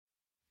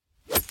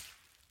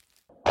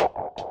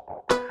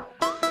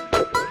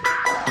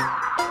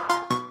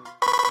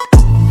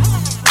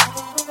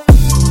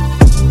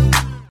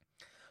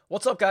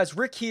What's up, guys?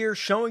 Rick here,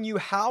 showing you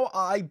how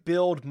I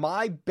build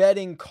my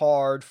betting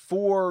card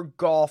for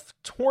golf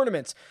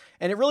tournaments.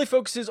 And it really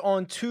focuses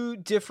on two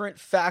different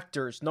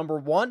factors. Number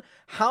one,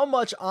 how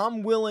much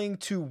I'm willing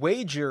to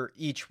wager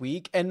each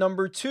week. And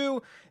number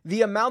two,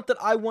 the amount that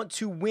I want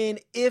to win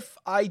if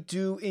I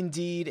do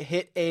indeed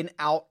hit an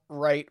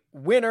outright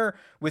winner.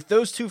 With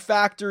those two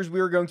factors, we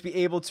are going to be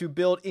able to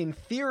build, in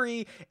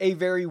theory, a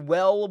very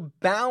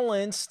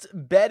well-balanced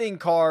betting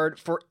card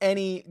for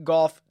any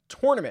golf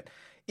tournament.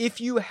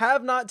 If you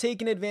have not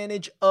taken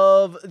advantage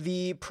of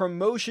the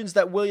promotions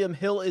that William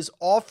Hill is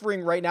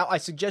offering right now, I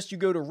suggest you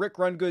go to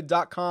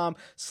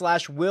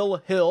rickrungood.com/Will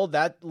Hill.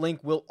 That link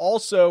will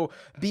also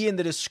be in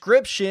the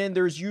description.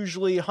 There's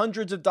usually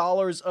hundreds of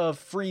dollars of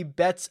free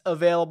bets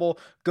available.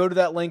 Go to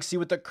that link, see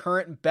what the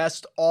current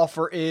best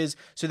offer is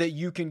so that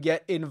you can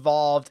get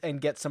involved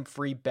and get some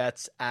free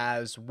bets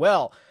as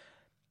well.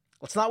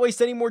 Let's not waste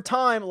any more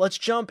time. Let's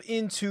jump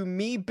into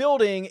me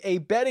building a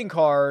betting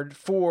card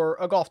for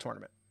a golf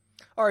tournament.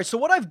 All right, so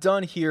what I've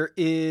done here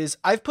is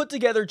I've put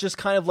together just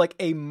kind of like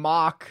a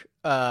mock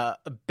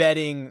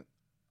betting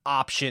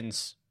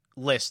options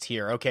list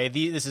here, okay?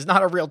 This is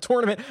not a real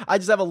tournament. I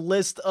just have a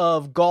list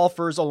of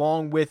golfers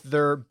along with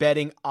their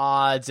betting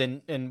odds,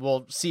 and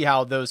we'll see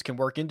how those can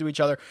work into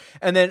each other.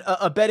 And then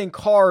a betting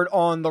card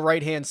on the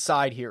right-hand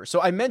side here. So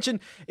I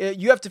mentioned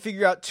you have to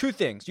figure out two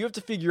things. You have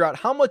to figure out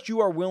how much you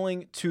are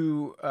willing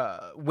to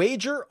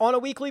wager on a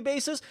weekly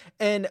basis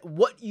and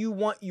what you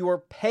want your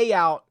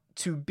payout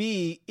to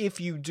be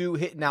if you do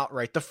hit an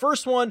outright. The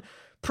first one,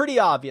 pretty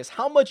obvious.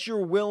 How much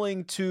you're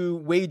willing to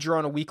wager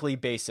on a weekly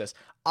basis.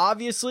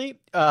 Obviously,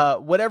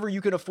 whatever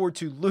you can afford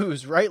to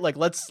lose, right? Like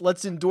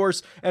let's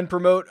endorse and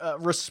promote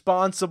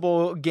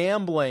responsible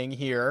gambling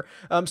here.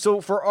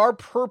 So for our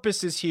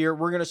purposes here,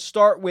 we're going to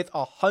start with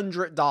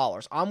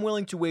 $100. I'm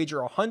willing to wager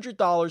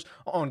 $100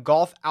 on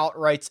golf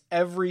outrights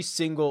every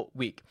single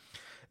week.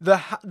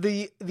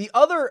 The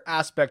other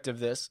aspect of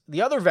this,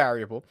 the other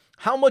variable,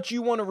 how much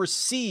you want to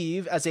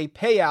receive as a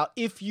payout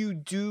if you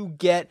do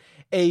get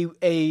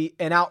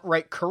an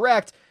outright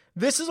correct.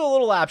 This is a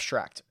little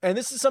abstract, and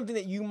this is something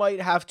that you might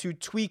have to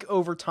tweak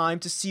over time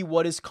to see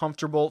what is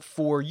comfortable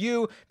for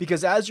you,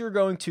 because as you're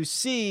going to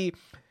see,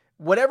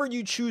 whatever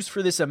you choose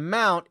for this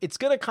amount, it's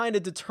going to kind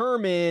of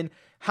determine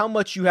how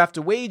much you have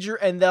to wager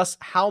and thus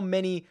how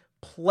many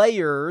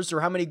players or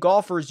how many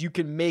golfers you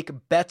can make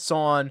bets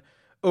on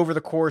over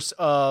the course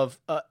of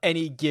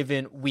any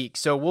given week.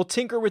 So we'll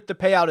tinker with the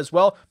payout as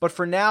well, but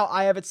for now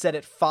I have it set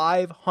at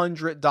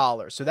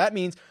 $500. So that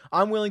means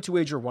I'm willing to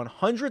wager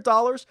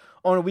 $100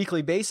 on a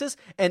weekly basis,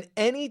 and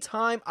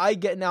anytime I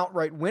get an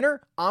outright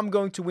winner, I'm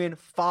going to win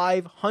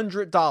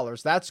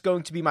 $500. That's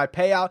going to be my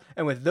payout,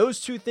 and with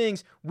those two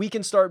things, we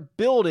can start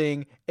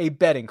building a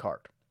betting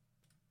card.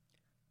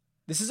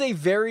 This is a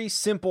very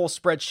simple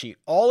spreadsheet.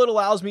 All it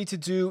allows me to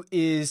do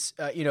is,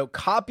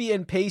 copy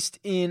and paste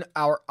in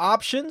our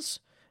options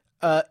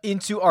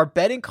into our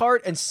betting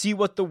card and see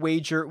what the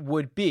wager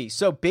would be.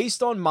 So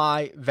based on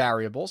my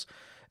variables,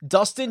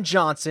 Dustin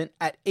Johnson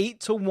at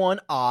 8-1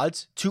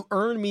 odds to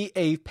earn me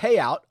a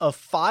payout of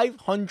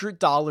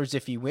 $500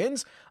 if he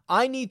wins,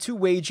 I need to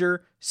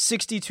wager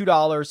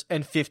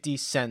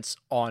 $62.50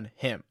 on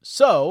him.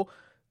 So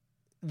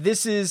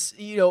this is,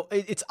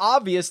 it's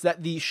obvious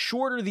that the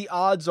shorter the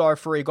odds are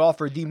for a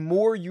golfer, the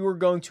more you're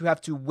going to have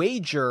to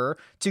wager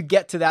to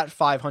get to that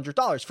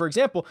 $500. For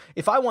example,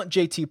 if I want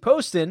JT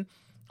Poston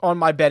on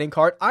my betting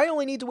card, I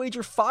only need to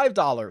wager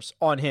 $5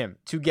 on him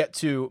to get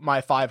to my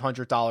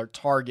 $500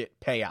 target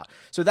payout.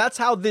 So that's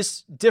how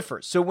this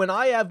differs. So when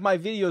I have my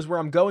videos where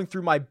I'm going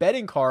through my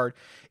betting card,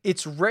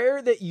 it's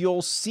rare that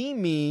you'll see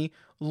me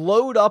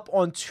load up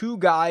on two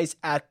guys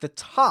at the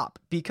top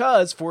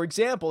because, for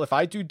example, if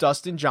I do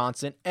Dustin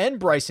Johnson and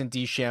Bryson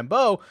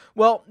DeChambeau,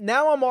 well,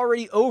 now I'm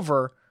already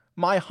over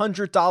my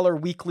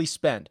 $100 weekly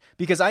spend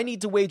because I need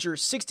to wager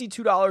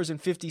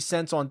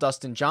 $62.50 on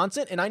Dustin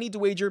Johnson and I need to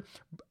wager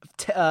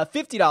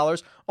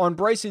 $50 on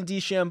Bryson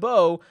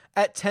DeChambeau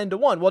at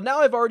 10-1. Well,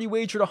 now I've already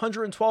wagered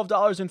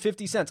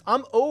 $112.50.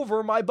 I'm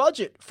over my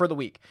budget for the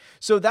week.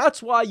 So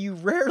that's why you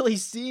rarely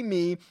see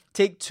me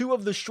take two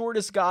of the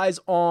shortest guys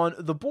on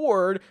the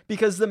board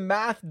because the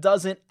math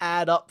doesn't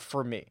add up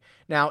for me.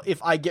 Now,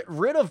 if I get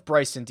rid of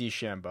Bryson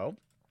DeChambeau,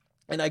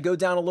 and I go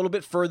down a little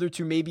bit further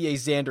to maybe a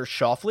Xander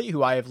Schauffele,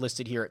 who I have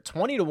listed here at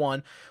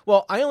 20-1.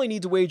 Well, I only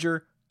need to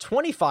wager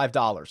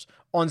 $25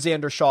 on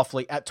Xander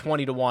Schauffele at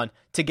 20-1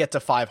 to get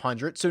to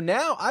 500. So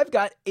now I've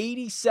got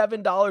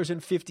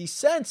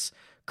 $87.50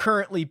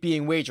 currently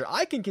being wagered.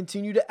 I can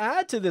continue to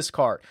add to this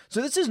card. So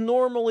this is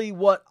normally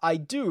what I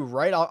do,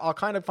 right? I'll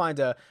kind of find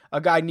a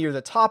guy near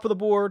the top of the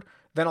board.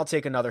 Then I'll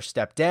take another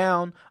step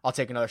down. I'll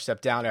take another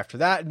step down after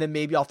that. And then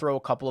maybe I'll throw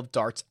a couple of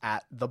darts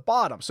at the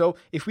bottom. So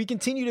if we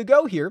continue to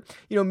go here,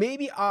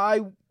 maybe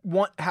I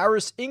want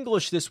Harris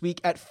English this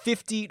week at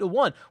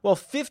 50-1. Well,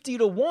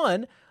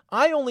 50-1,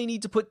 I only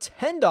need to put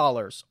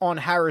 $10 on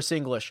Harris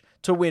English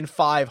to win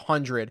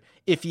 $500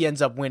 if he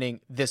ends up winning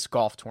this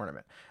golf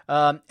tournament.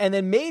 And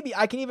then maybe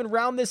I can even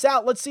round this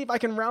out. Let's see if I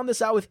can round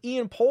this out with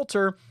Ian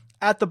Poulter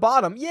at the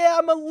bottom. Yeah,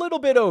 I'm a little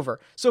bit over.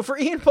 So for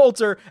Ian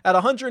Poulter at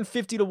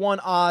 150 to 1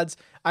 odds,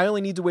 I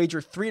only need to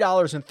wager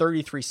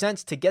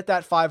 $3.33 to get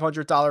that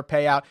 $500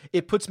 payout.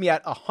 It puts me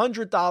at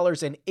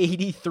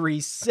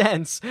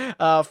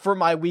 $100.83 for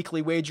my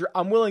weekly wager.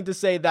 I'm willing to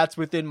say that's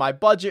within my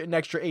budget, an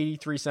extra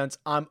 83 cents.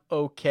 I'm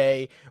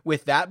okay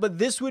with that. But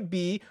this would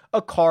be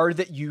a card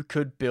that you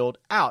could build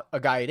out. A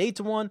guy at 8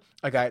 to 1,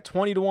 a guy at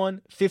 20 to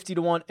 1, 50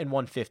 to 1, and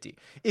 150.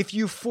 If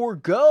you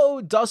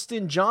forego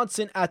Dustin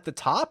Johnson at the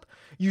top,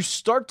 you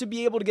start to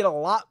be able to get a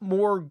lot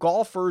more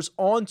golfers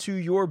onto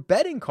your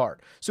betting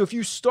card. So if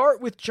you start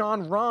with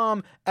Jon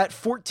Rahm at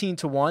 14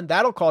 to 1,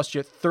 that'll cost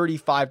you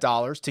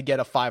 $35 to get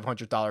a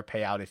 $500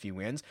 payout if he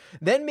wins.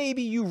 Then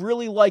maybe you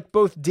really like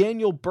both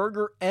Daniel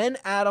Berger and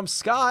Adam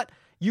Scott.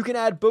 You can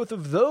add both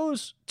of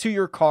those to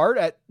your card.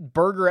 At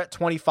Berger at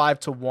 25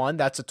 to 1,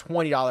 that's a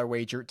 $20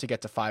 wager to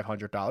get to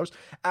 $500.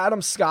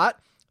 Adam Scott,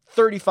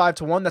 35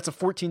 to 1, that's a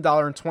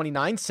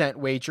 $14.29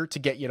 wager to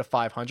get you to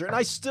 $500. And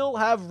I still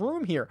have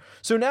room here.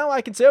 So now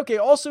I can say, okay,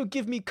 also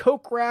give me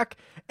Kokrak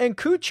and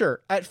Kuchar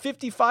at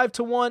 55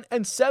 to 1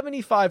 and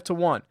 75 to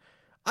 1.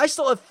 I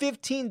still have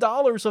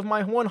 $15 of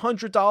my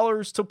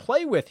 $100 to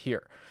play with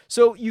here.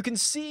 So you can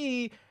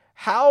see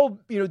how,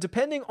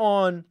 depending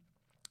on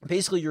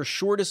basically your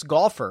shortest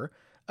golfer,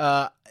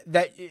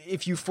 that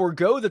if you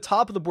forego the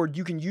top of the board,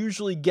 you can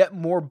usually get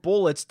more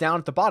bullets down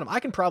at the bottom. I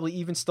can probably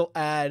even still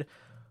add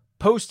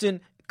Poston,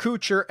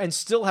 Kuchar, and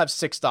still have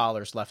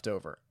 $6 left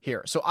over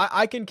here. So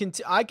I can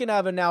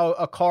have now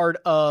a card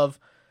of,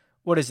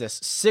 what is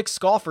this,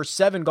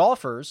 7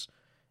 golfers,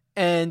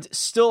 and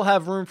still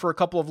have room for a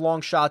couple of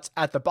long shots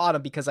at the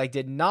bottom because I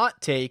did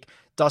not take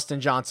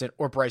Dustin Johnson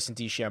or Bryson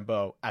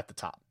DeChambeau at the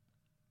top.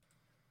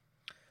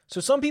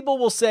 So some people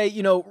will say,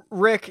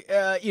 Rick,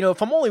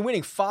 if I'm only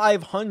winning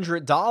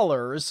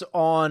 $500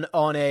 on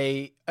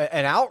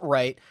an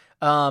outright,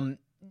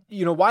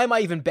 why am I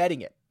even betting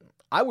it?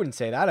 I wouldn't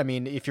say that. I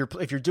mean, if you're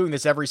doing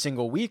this every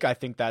single week, I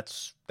think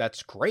that's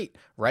great,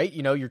 right?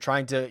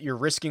 You're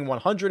risking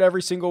 100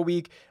 every single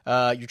week.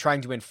 You're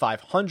trying to win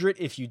 500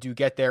 if you do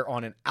get there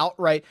on an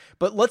outright.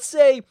 But let's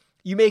say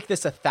you make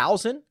this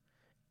 1,000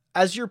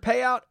 as your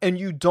payout and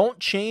you don't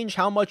change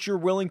how much you're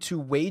willing to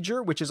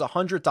wager, which is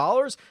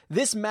 $100.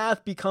 This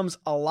math becomes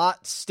a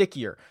lot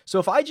stickier. So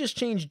if I just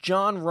change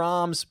Jon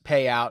Rahm's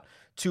payout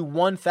to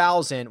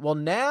 1,000, well,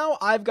 now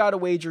I've got to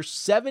wager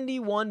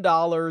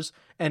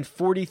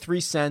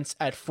 $71.43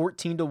 at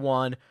 14 to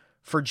 1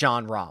 for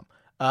Jon Rahm.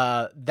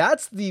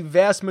 That's the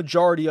vast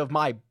majority of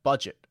my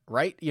budget,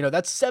 right?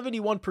 That's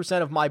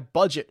 71% of my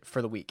budget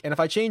for the week. And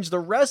if I change the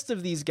rest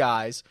of these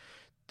guys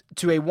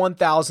to a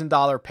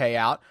 $1,000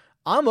 payout,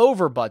 I'm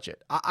over budget.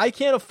 I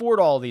can't afford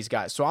all of these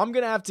guys. So I'm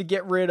going to have to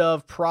get rid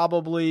of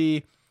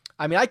probably,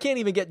 I can't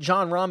even get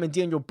Jon Rahm and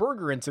Daniel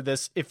Berger into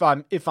this if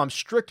I'm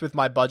strict with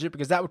my budget,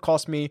 because that would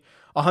cost me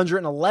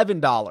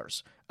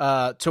 $111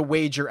 to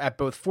wager at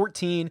both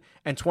 14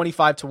 and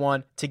 25 to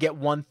 1 to get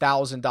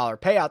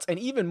 $1,000 payouts. And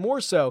even more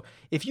so,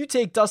 if you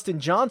take Dustin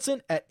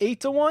Johnson at 8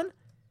 to 1,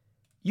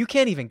 you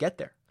can't even get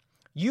there.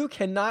 You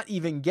cannot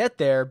even get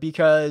there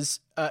because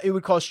it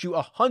would cost you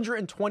a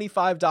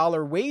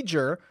 $125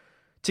 wager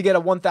to get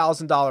a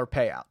 $1,000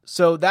 payout.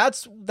 So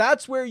that's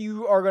where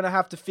you are going to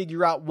have to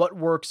figure out what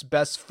works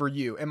best for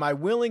you. Am I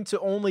willing to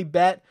only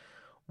bet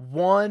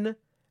 1,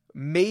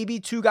 maybe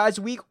 2 guys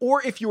a week?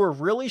 Or if you are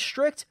really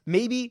strict,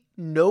 maybe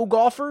no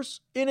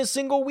golfers in a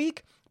single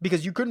week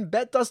because you couldn't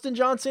bet Dustin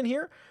Johnson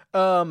here,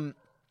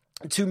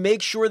 to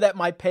make sure that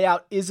my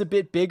payout is a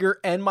bit bigger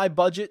and my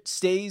budget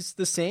stays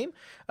the same.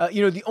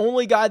 The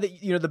only guy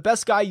that, the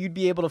best guy you'd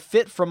be able to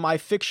fit from my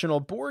fictional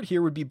board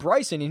here would be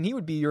Bryson, and he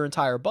would be your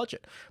entire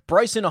budget.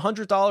 Bryson,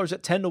 $100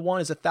 at 10 to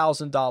 1 is a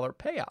 $1,000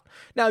 payout.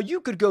 Now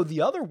you could go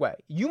the other way.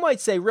 You might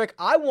say, Rick,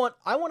 I want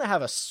to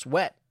have a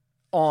sweat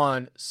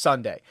on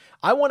Sunday.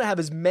 I want to have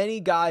as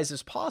many guys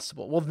as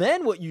possible. Well,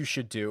 then what you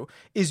should do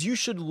is you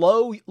should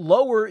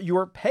lower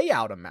your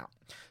payout amount.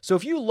 So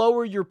if you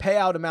lower your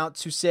payout amount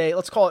to, say,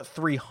 let's call it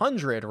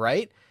 300,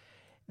 right?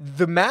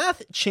 The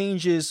math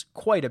changes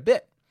quite a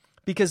bit,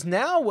 because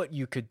now what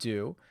you could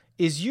do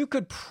is you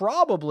could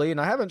probably,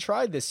 and I haven't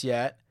tried this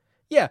yet,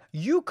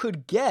 you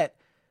could get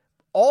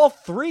all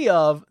 3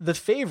 of the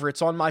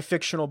favorites on my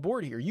fictional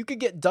board here. You could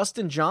get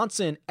Dustin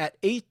Johnson at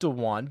 8 to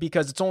 1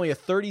 because it's only a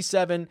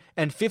 $37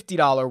 and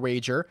 $50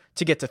 wager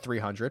to get to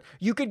 300.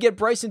 You could get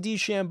Bryson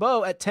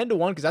DeChambeau at 10 to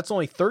 1 because that's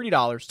only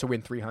 $30 to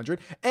win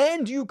 300.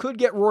 And you could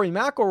get Rory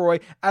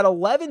McIlroy at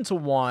 11 to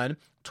 1,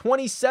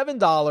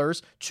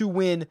 $27 to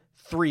win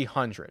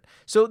 300.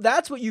 So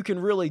that's what you can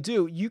really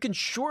do. You can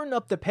shorten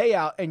up the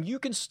payout and you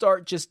can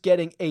start just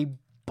getting a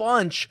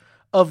bunch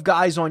of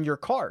guys on your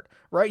card.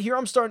 Right here,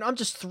 I'm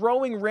just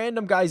throwing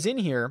random guys in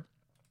here.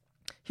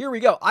 Here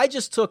we go. I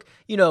just took,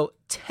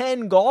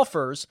 10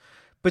 golfers,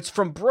 but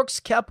from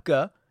Brooks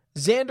Koepka,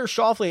 Xander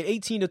Schauffele at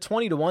 18 to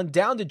 20 to 1,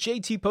 down to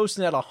JT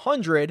Poston at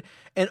 100,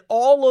 And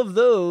all of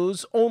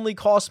those only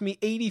cost me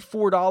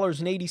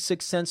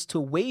 $84.86 to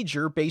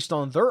wager based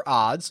on their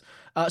odds.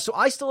 So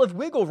I still have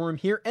wiggle room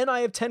here, and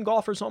I have 10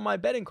 golfers on my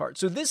betting card.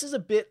 So this is a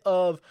bit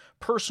of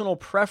personal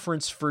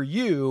preference for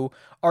you.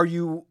 Are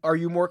you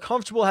more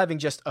comfortable having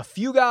just a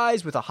few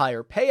guys with a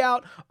higher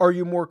payout? Are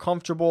you more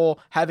comfortable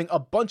having a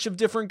bunch of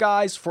different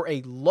guys for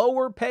a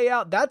lower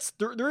payout?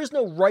 There is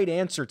no right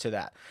answer to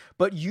that.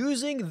 But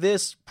using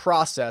this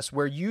process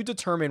where you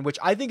determine, which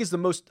I think the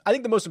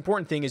most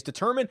important thing is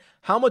determine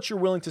how much you're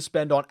willing to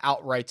spend on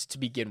outrights to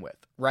begin with,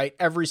 right?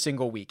 Every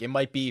single week. It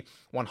might be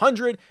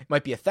 $100, it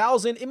might be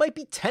 $1,000, it might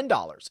be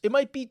 $10, it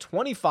might be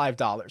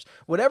 $25.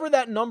 Whatever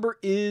that number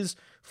is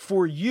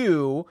for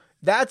you,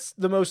 that's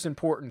the most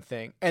important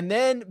thing. And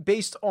then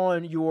based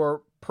on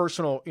your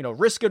personal,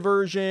 risk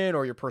aversion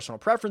or your personal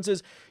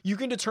preferences, you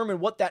can determine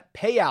what that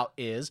payout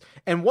is.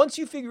 And once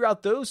you figure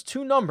out those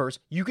two numbers,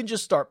 you can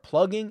just start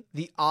plugging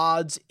the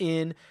odds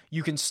in.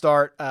 You can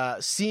start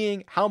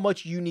seeing how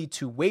much you need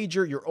to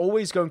wager. You're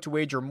always going to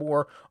wager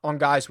more on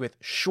guys with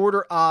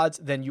shorter odds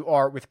than you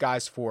are with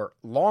guys for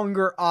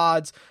longer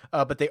odds,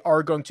 but they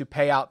are going to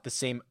pay out the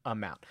same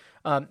amount.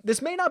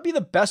 This may not be the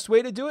best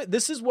way to do it.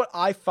 This is what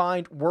I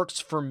find works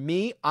for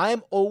me. I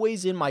am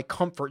always in my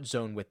comfort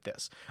zone with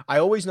this. I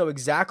always know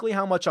exactly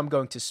how much I'm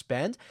going to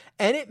spend,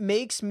 and it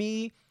makes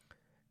me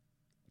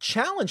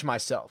challenge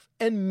myself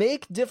and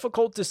make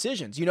difficult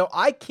decisions.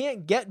 I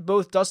can't get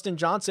both Dustin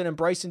Johnson and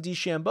Bryson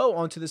DeChambeau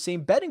onto the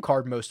same betting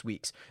card most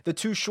weeks, the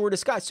two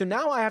shortest guys. So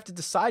now I have to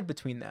decide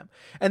between them.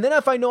 And then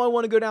if I know I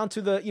want to go down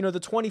to the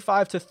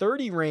 25 to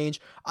 30 range,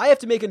 I have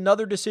to make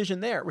another decision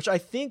there, which I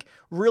think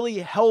really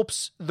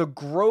helps the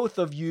growth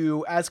of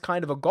you as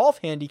kind of a golf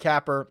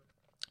handicapper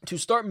to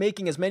start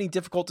making as many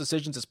difficult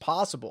decisions as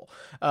possible.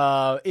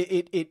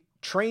 It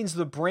trains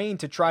the brain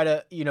to try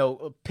to,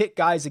 pit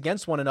guys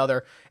against one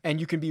another, and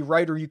you can be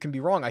right or you can be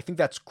wrong. I think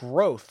that's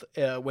growth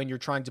when you're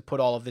trying to put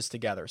all of this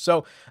together.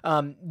 So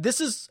this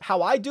is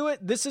how I do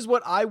it. This is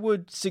what I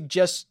would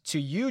suggest to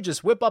you.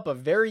 Just whip up a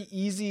very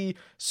easy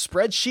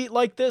spreadsheet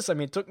like this. I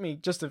mean, it took me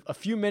just a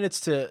few minutes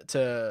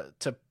to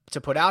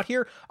put out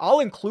here. I'll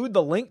include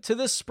the link to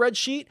this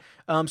spreadsheet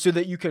so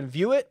that you can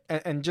view it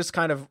and just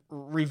kind of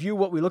review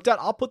what we looked at.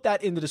 I'll put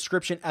that in the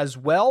description as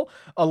well,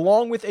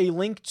 along with a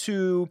link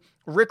to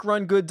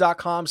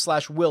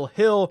rickrungood.com/Will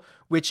Hill,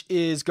 which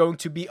is going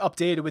to be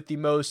updated with the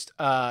most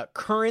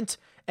current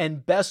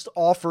and best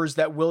offers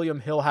that William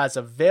Hill has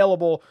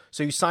available.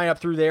 So you sign up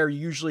through there, you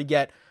usually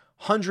get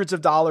hundreds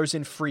of dollars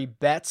in free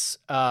bets.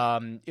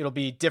 It'll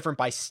be different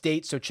by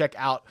state, so check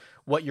out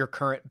what your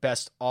current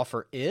best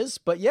offer is.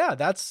 But yeah,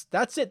 that's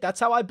it. That's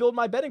how I build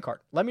my betting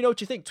card. Let me know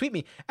what you think. Tweet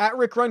me at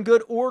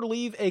RickRunGood or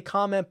leave a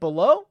comment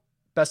below.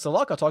 Best of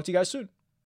luck. I'll talk to you guys soon.